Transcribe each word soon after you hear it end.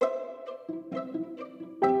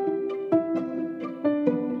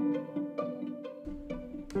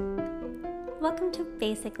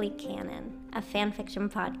Basically Canon, a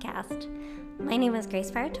fanfiction podcast. My name is Grace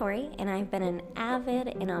Faratori, and I've been an avid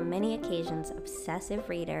and on many occasions obsessive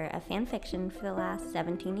reader of fanfiction for the last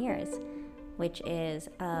 17 years, which is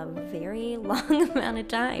a very long amount of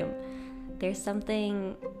time. There's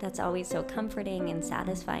something that's always so comforting and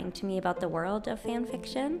satisfying to me about the world of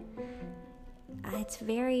fanfiction. It's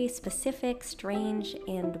very specific, strange,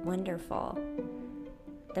 and wonderful.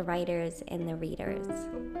 The writers and the readers.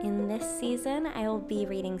 In this season, I will be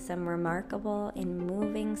reading some remarkable and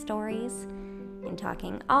moving stories and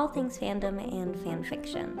talking all things fandom and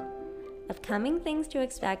fanfiction. Upcoming things to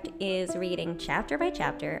expect is reading chapter by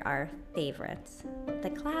chapter our favorites. The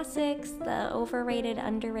classics, the overrated,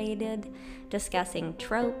 underrated, discussing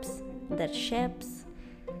tropes, the ships.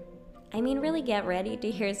 I mean, really get ready to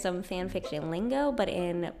hear some fanfiction lingo, but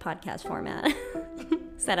in podcast format.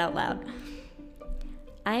 Said out loud.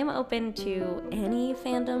 I am open to any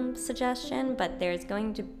fandom suggestion, but there's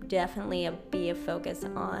going to definitely be a focus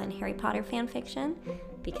on Harry Potter fanfiction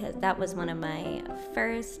because that was one of my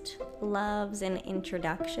first loves and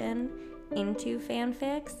introduction into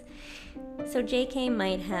fanfics. So JK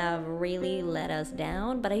might have really let us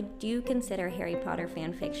down, but I do consider Harry Potter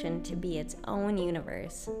fanfiction to be its own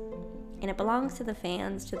universe. And it belongs to the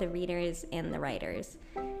fans, to the readers, and the writers.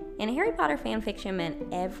 And Harry Potter fanfiction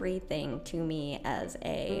meant everything to me as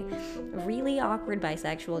a really awkward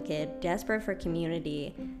bisexual kid, desperate for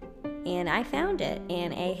community. And I found it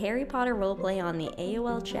in a Harry Potter roleplay on the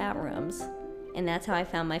AOL chat rooms. And that's how I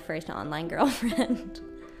found my first online girlfriend.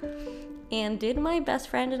 And did my best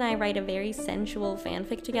friend and I write a very sensual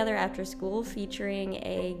fanfic together after school featuring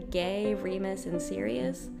a gay Remus and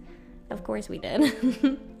Sirius? Of course we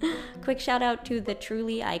did. Quick shout out to the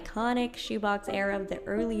truly iconic shoebox era of the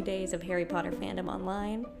early days of Harry Potter fandom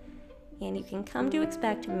online. And you can come to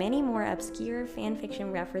expect many more obscure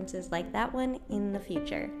fanfiction references like that one in the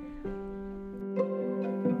future.